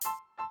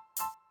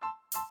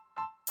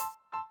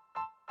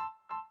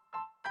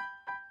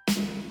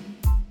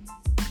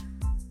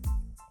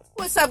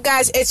What's up,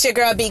 guys? It's your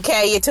girl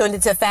BK. You're tuned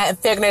into Fat and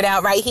Figuring It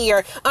Out right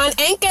here on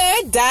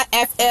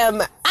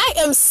Anchor.fm. I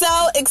am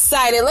so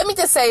excited. Let me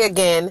just say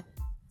again,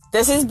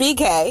 this is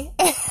BK.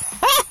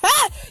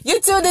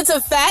 You're tuned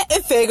into Fat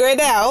and Figuring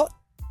It Out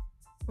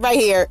right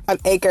here on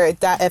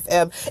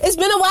Anchor.fm. It's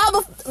been a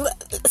while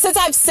since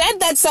I've said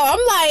that, so I'm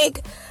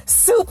like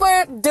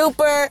super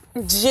duper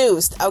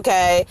juiced,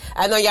 okay?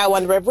 I know y'all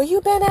wondering, where you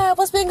been at?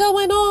 What's been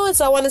going on?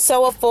 So on and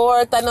so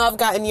forth. I know I've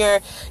gotten your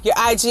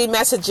IG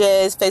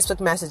messages, Facebook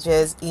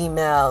messages,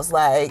 emails,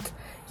 like,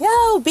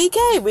 yo,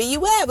 BK, where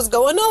you at? What's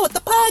going on with the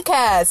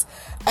podcast?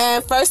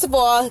 And first of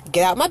all,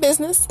 get out my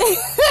business.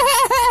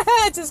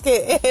 Just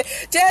kidding.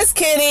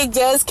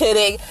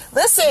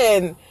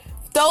 Listen,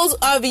 those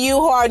of you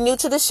who are new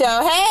to the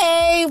show,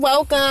 hey,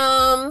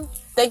 welcome.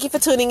 Thank you for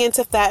tuning in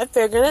to Fat and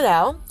Figuring It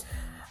Out.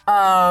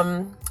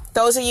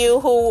 Those of you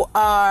who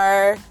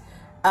are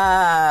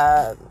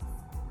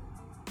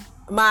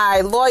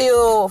my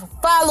loyal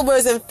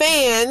followers and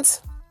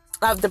fans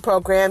of the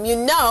program, you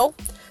know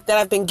that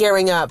I've been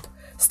gearing up,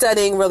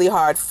 studying really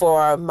hard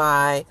for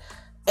my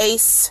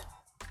ACE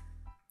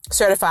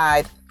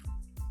certified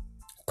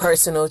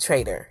personal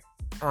trainer,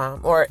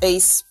 or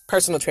ACE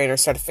personal trainer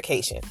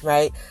certification,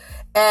 right?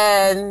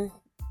 And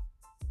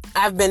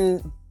I've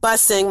been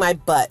busting my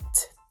butt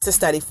to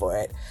study for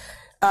it.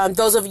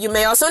 Those of you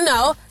may also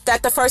know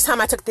that the first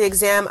time I took the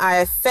exam,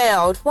 I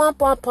failed. Failed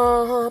by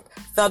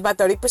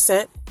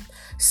 30%.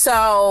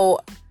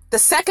 So the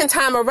second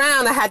time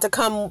around, I had to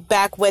come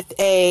back with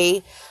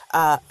a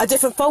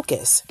different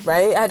focus,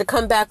 right? I had to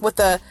come back with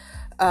a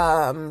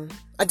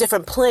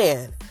different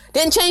plan.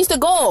 Didn't change the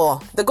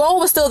goal. The goal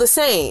was still the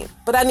same,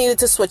 but I needed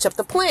to switch up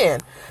the plan.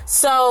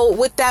 So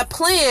with that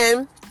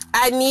plan,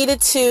 I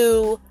needed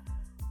to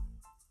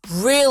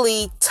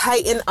really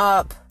tighten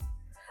up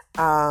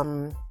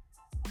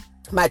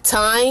my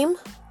time.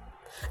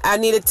 I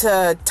needed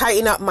to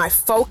tighten up my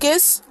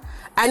focus.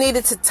 I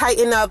needed to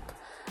tighten up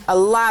a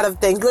lot of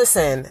things.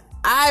 Listen,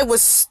 I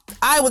was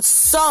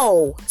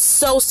so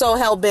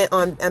hell bent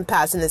on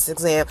passing this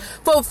exam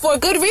for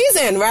good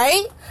reason,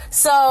 right?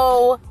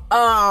 So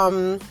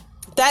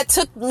that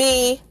took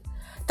me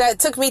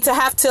to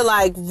have to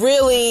like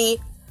really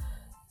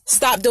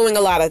stop doing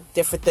a lot of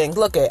different things.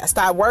 Look, I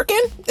started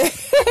working.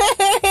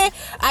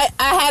 I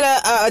had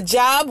a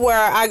job where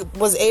I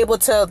was able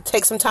to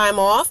take some time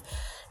off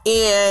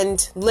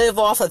and live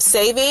off of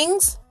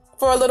savings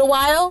for a little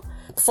while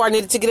before I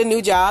needed to get a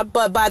new job.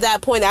 But by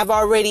that point, I've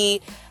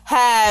already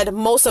had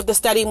most of the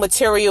study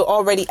material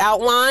already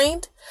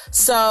outlined.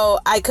 So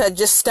I could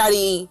just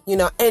study,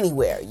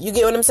 anywhere. You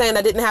get what I'm saying?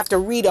 I didn't have to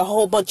read a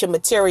whole bunch of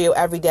material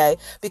every day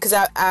because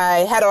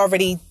I had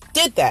already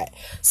did that.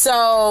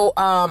 So,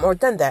 or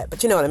done that,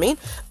 but you know what I mean?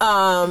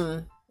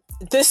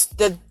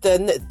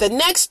 The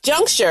next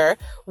juncture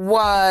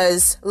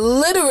was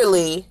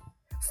literally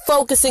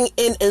focusing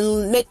in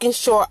and making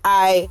sure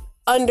I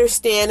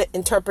understand and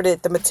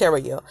interpreted the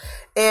material.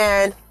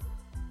 And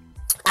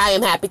I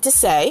am happy to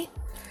say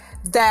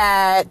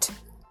that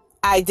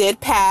I did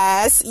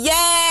pass.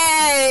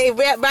 Yay!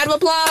 Round of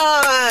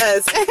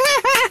applause.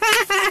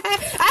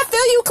 I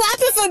feel you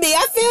clapping for me.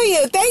 I feel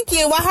you. Thank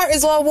you. My heart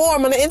is all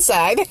warm on the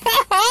inside.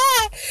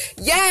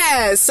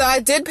 Yeah. So I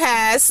did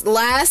pass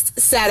last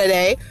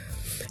Saturday.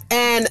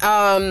 And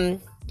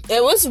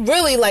it was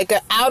really like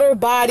an outer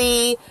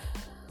body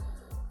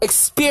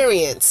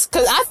experience.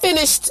 Because I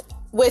finished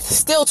with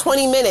still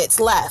 20 minutes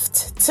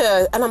left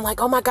and I'm like,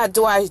 oh my God,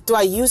 do I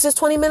use this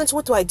 20 minutes?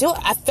 What do I do?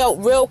 I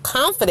felt real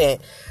confident.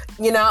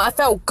 I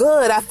felt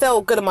good. I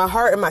felt good in my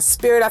heart and my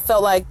spirit. I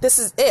felt like this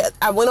is it.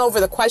 I went over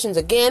the questions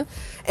again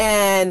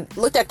and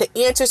looked at the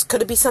answers.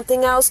 Could it be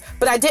something else?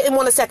 But I didn't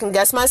want to second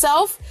guess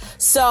myself.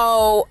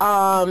 So,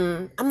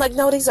 I'm like,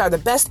 no, these are the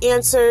best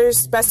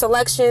answers, best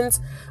selections.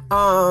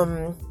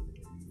 Some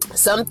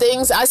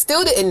things I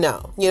still didn't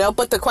know,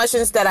 but the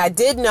questions that I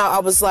did know, I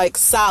was like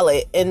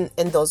solid in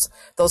those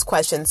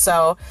questions.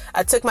 So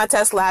I took my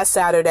test last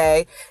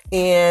Saturday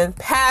and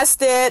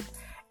passed it.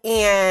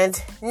 And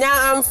now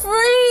I'm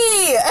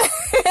free.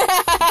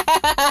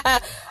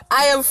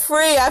 I am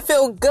free. I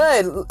feel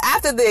good.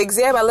 After the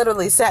exam, I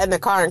literally sat in the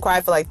car and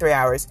cried for like 3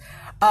 hours.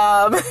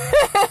 I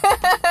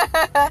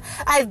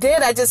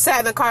did. I just sat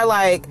in the car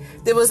like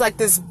there was like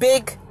this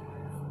big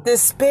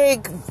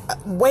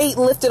weight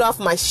lifted off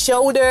my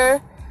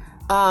shoulder.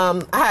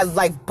 I had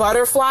like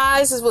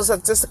butterflies. This was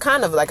just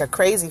kind of like a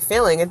crazy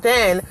feeling. And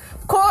then,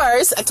 of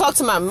course, I talked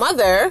to my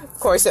mother. Of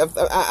course,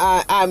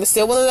 I'm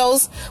still one of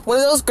those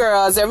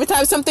girls. Every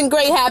time something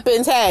great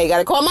happens, hey,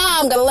 gotta call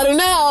mom, gotta let her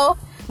know.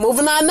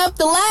 Moving on up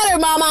the ladder,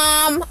 my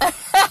mom.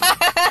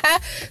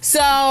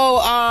 So,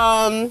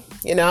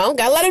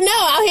 gotta let her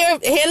know out here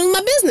handling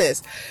my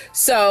business.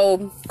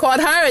 So, called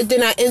her, and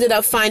then I ended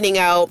up finding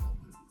out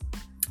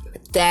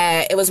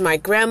that it was my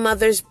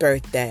grandmother's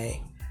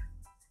birthday.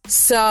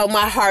 So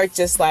my heart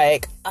just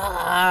like,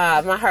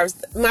 my heart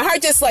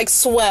just like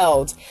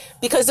swelled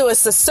because there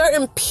was a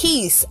certain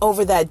peace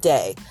over that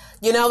day.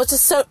 It's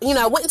just so,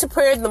 I went into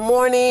prayer in the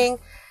morning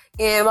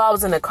and while I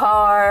was in the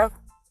car,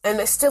 And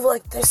it's still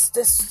like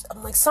this,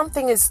 I'm like,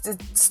 something is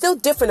still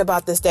different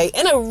about this day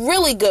in a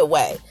really good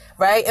way,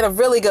 right? In a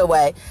really good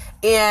way.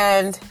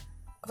 And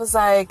I was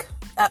like,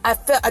 I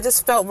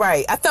just felt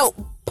right. I felt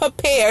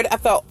prepared. I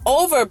felt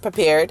over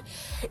prepared.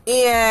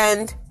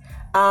 And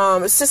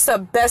it's just the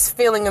best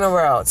feeling in the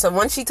world. So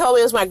when she told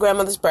me it was my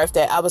grandmother's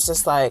birthday, I was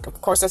just like, of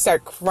course I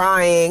started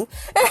crying.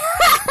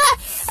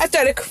 I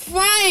started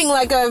crying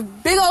like a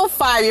big old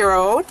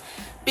 5-year-old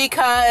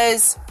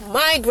because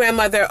my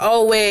grandmother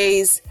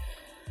always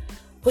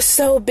was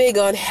so big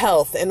on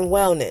health and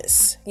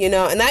wellness,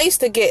 and I used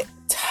to get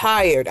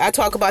tired. I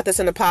talk about this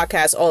in the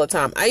podcast all the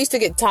time. I used to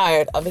get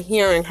tired of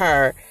hearing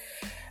her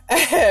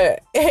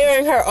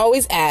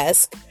always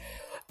ask,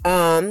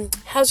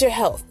 how's your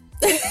health?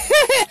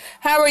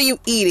 How are you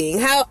eating?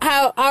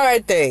 How are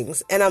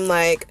things? And I'm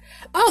like,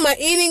 oh, my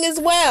eating is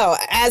well.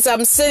 As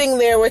I'm sitting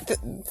there with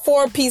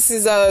 4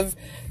 pieces of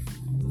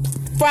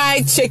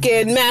fried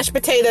chicken, mashed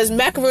potatoes,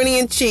 macaroni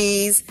and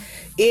cheese,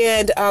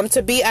 and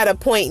to be at a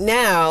point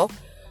now,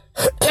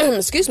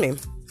 excuse me,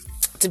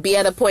 to be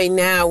at a point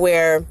now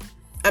where,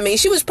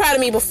 she was proud of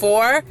me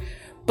before,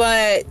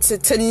 but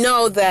to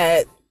know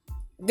that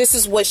this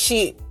is what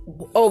she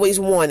always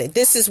wanted.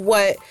 This is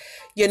what,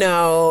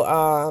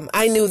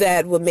 I knew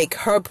that would make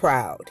her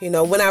proud,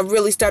 when I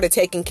really started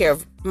taking care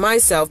of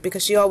myself,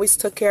 because she always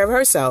took care of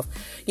herself.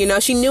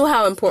 She knew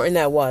how important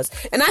that was.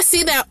 And I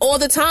see that all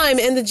the time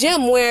in the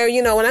gym where,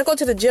 when I go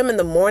to the gym in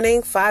the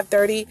morning,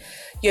 5:30,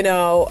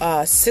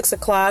 6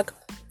 o'clock,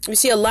 you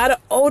see a lot of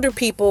older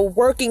people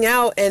working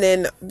out and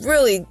in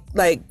really,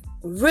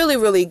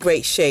 really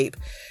great shape.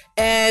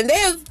 And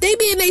they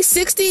be in their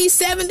 60s,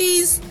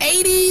 70s,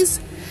 80s,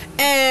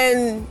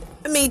 and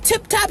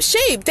tip top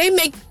shape. They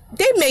make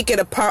it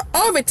a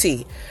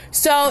priority.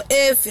 So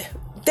if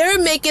they're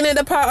making it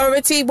a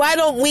priority, why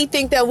don't we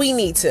think that we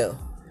need to?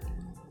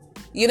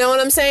 You know what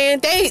I'm saying?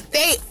 They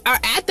are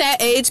at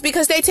that age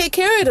because they take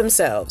care of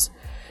themselves.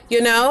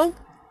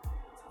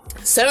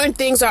 Certain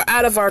things are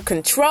out of our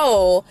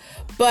control,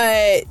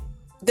 but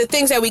the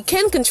things that we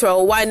can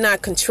control, why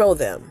not control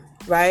them,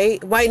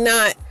 right? Why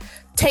not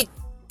take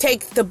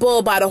the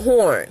bull by the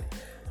horn,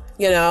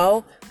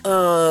 and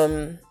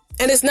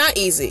it's not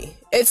easy.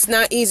 It's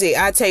not easy.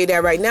 I tell you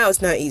that right now,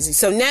 it's not easy.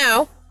 So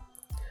now,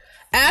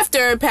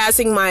 after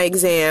passing my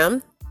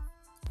exam,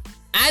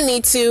 I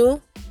need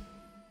to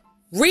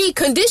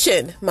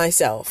recondition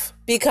myself,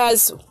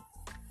 because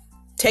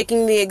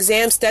taking the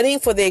exam, studying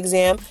for the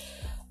exam,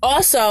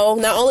 also,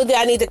 not only did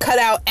I need to cut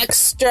out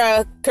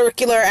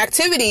extracurricular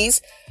activities,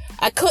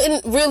 I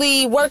couldn't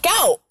really work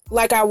out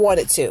like I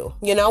wanted to.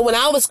 When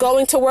I was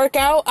going to work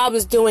out, I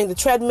was doing the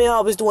treadmill,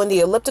 I was doing the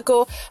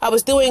elliptical, I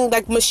was doing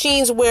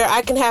machines where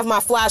I can have my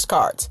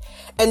flashcards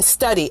and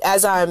study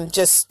as I'm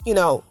just,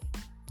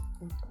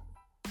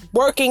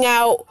 working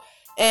out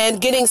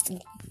and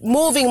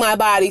moving my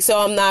body, so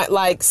I'm not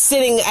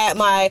sitting at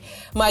my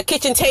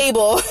kitchen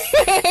table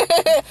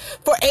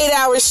for 8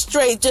 hours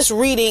straight just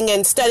reading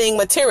and studying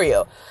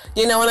material.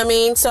 You know what I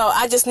mean? So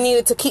I just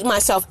needed to keep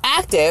myself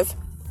active.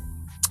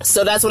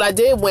 So that's what I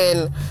did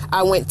when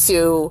I went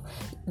to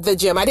the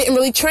gym. I didn't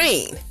really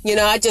train.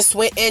 I just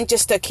went in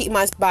just to keep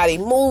my body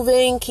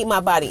moving, keep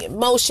my body in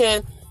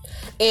motion.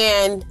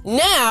 And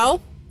now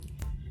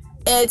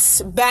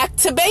it's back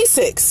to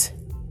basics.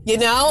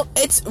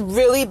 It's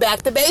really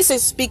back to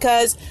basics,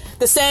 because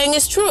the saying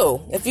is true.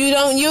 If you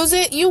don't use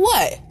it, you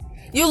what?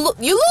 You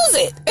lose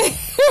it.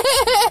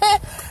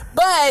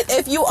 But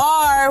if you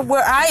are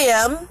where I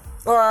am,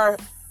 or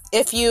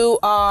if you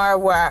are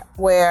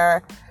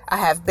where I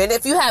have been,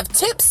 if you have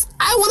tips,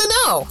 I want to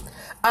know.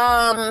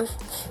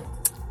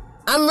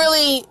 I'm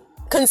really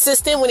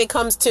consistent when it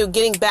comes to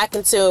getting back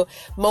into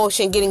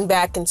motion, getting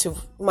back into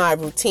my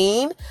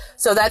routine.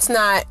 So that's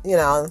not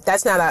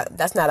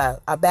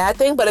a bad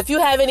thing. But if you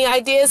have any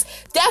ideas,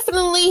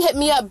 definitely hit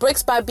me up,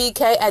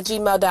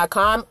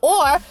 bricksbybk@gmail.com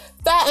or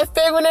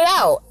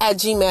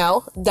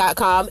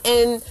fatandfiguringitout@gmail.com,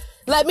 and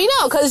let me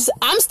know, because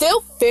I'm still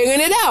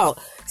figuring it out.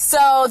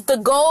 So the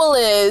goal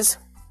is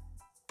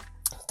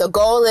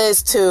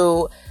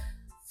to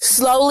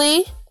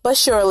slowly but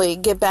surely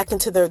get back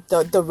into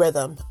the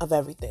rhythm of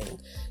everything.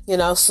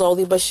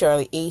 Slowly but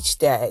surely each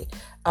day.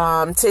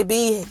 To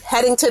be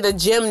heading to the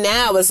gym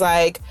now is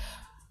like,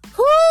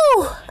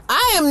 whew,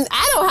 I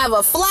don't have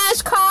a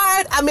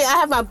flashcard. I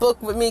have my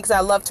book with me because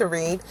I love to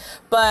read,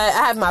 but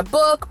I have my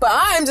book, but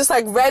I am just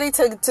ready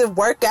to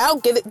work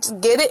out, get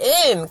it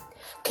in.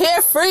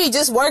 Carefree,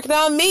 just working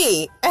on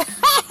me.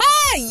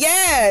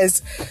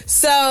 Yes.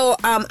 So,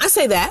 I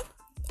say that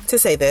to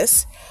say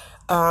this.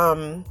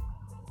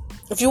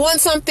 If you want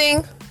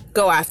something,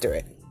 go after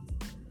it.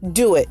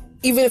 Do it.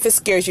 Even if it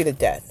scares you to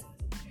death.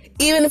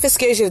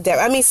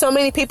 So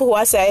many people who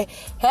I say,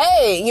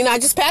 hey, I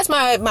just passed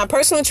my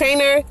personal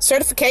trainer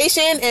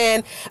certification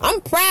and I'm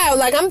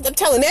proud. I'm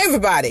telling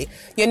everybody,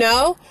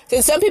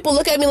 And some people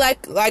look at me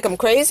like I'm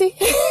crazy.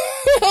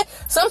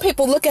 Some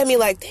people look at me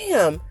like,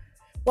 damn,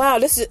 wow,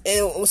 this is,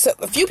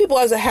 a few people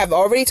have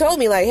already told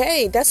me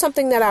hey, that's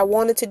something that I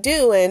wanted to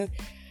do. And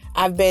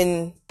I've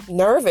been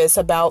nervous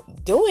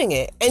about doing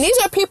it. And these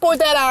are people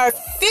that are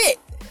fit,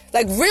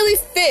 like really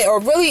fit or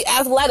really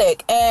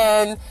athletic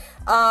and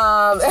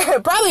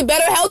probably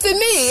better health than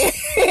me.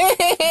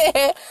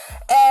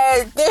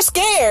 And they're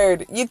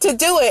scared to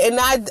do it. And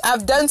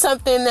I've done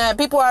something that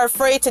people are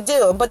afraid to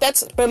do. But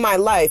that's been my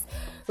life.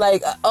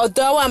 Like,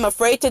 although I'm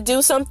afraid to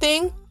do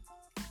something,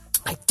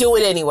 I do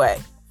it anyway.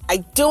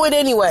 I do it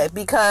anyway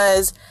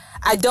because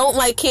I don't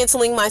like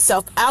canceling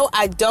myself out.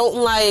 I don't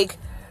like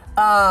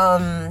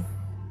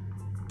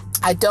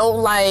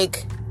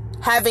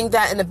having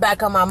that in the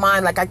back of my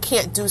mind, like I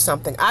can't do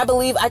something. I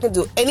believe I can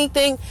do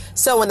anything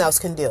someone else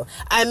can do.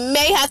 I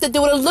may have to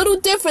do it a little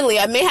differently.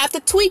 I may have to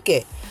tweak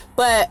it.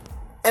 But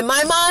in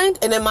my mind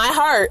and in my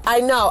heart,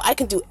 I know I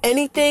can do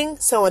anything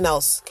someone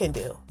else can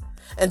do.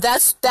 And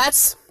that's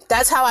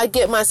how I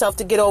get myself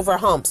to get over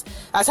humps.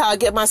 That's how I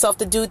get myself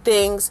to do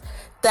things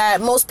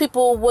that most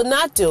people will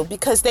not do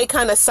because they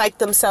kind of psych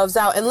themselves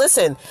out. And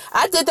listen,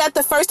 I did that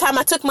the first time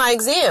I took my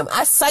exam.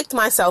 I psyched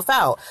myself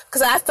out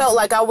because I felt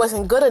like I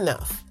wasn't good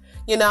enough.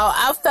 You know,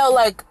 I felt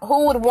like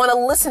who would want to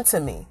listen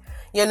to me?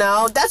 You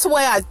know, that's the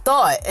way I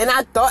thought. And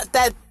I thought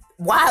that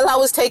while I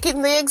was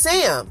taking the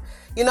exam,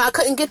 you know, I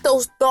couldn't get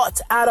those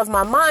thoughts out of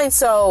my mind.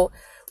 So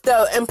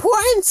the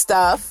important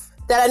stuff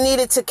that I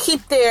needed to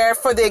keep there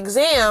for the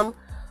exam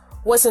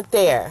wasn't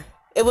there.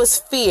 It was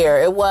fear.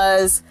 It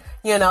was,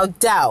 you know,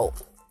 doubt.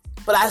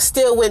 But I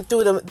still went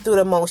through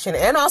the motion.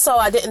 And also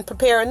I didn't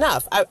prepare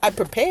enough. I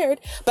prepared,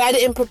 but I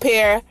didn't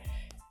prepare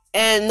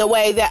in the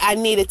way that I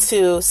needed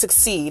to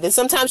succeed. And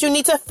sometimes you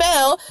need to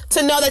fail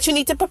to know that you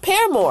need to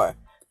prepare more.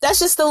 That's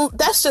just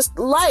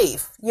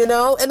life, you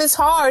know, and it's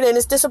hard and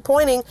it's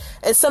disappointing.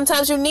 And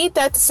sometimes you need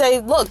that to say,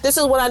 look, this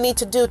is what I need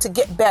to do to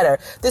get better.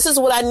 This is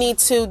what I need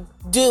to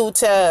do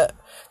to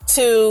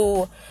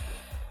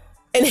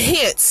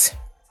enhance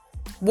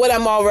what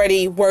I'm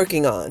already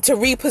working on, to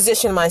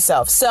reposition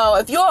myself. So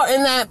if you're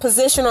in that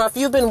position or if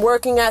you've been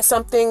working at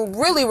something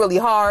really, really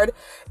hard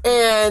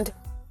and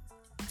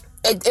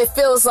it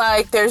feels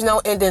like there's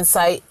no end in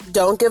sight,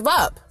 don't give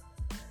up.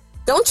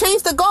 Don't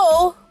change the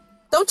goal.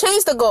 Don't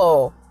change the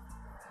goal.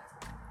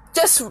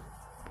 Just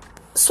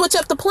switch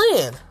up the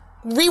plan.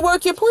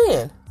 Rework your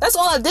plan. That's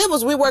all I did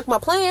was rework my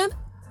plan.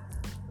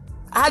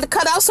 I had to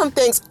cut out some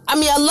things. I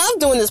mean, I love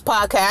doing this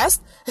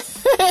podcast.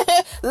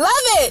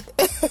 Love it.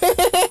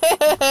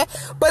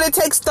 But it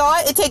takes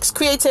thought. It takes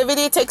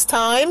creativity. It takes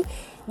time.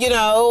 You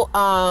know,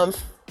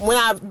 when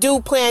I do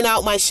plan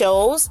out my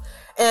shows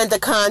and the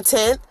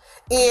content,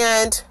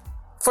 and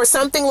for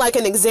something like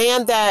an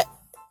exam that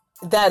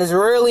is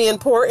really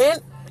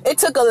important, it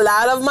took a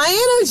lot of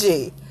my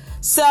energy.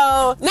 So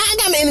now I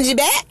got my energy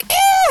back.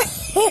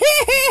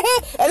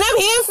 And I'm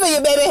here for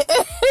you, baby.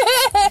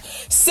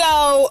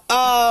 So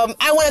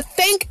I want to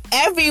thank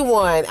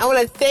everyone. I want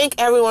to thank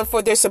everyone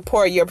for their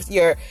support. Your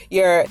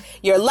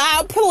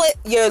loud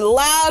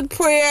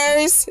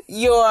prayers,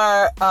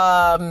 your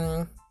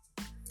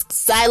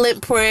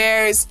silent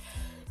prayers,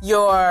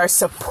 your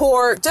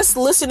support. Just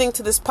listening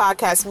to this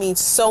podcast means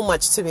so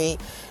much to me.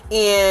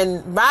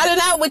 And riding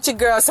out with your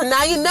girl. So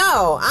now you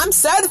know I'm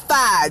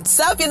certified.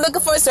 So if you're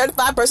looking for a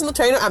certified personal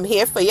trainer, I'm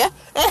here for you.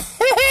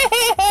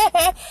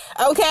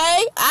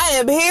 Okay? I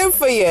am here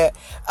for you.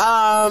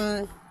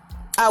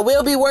 I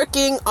will be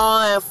working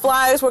on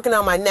flyers, working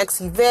on my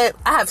next event.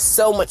 I have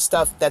so much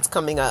stuff that's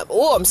coming up.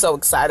 Oh, I'm so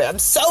excited. I'm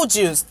so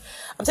juiced.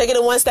 I'm taking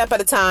it one step at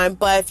a time.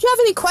 But if you have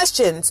any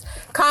questions,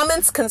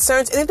 comments,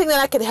 concerns, anything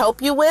that I can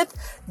help you with,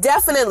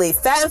 definitely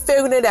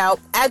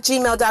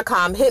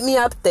fatandfiguringitout@gmail.com. Hit me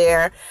up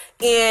there.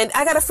 And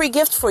I got a free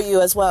gift for you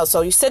as well.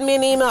 So you send me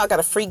an email, I got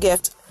a free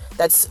gift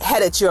that's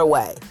headed your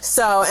way.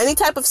 So any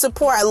type of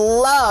support, I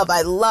love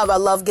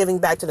giving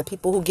back to the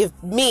people who give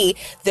me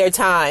their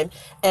time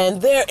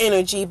and their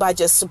energy by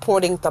just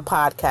supporting the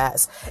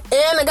podcast.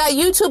 And I got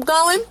YouTube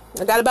going.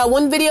 I got about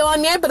one video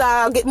on there, but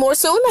I'll get more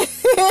soon.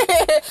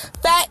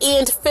 Fat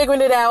and Figuring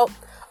It Out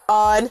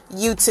on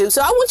YouTube.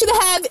 So I want you to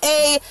have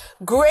a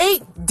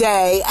great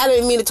day. I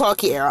didn't mean to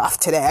talk your ear off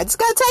today. I just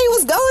got to tell you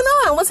what's going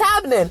on, what's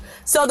happening.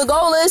 So the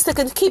goal is to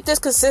keep this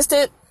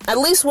consistent at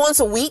least once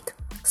a week.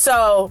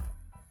 So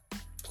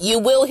you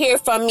will hear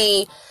from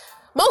me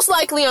most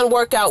likely on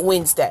Workout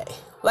Wednesday.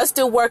 Let's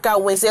do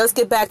Workout Wednesday. Let's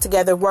get back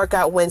together.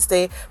 Workout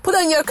Wednesday. Put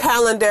on your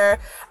calendar.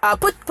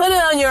 Put it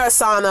on your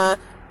Asana.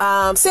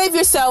 Save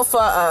yourself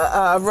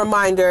a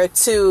reminder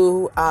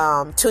to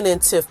tune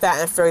into Fat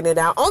and Figuring It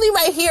Out. Only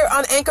right here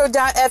on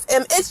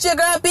Anchor.fm. It's your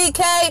girl,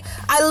 BK.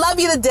 I love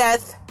you to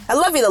death. I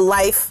love you to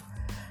life.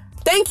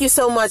 Thank you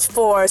so much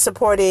for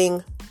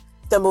supporting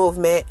the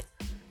movement.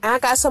 And I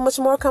got so much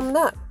more coming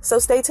up. So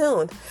stay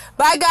tuned.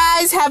 Bye,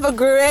 guys. Have a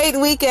great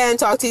weekend.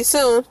 Talk to you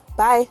soon.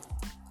 Bye.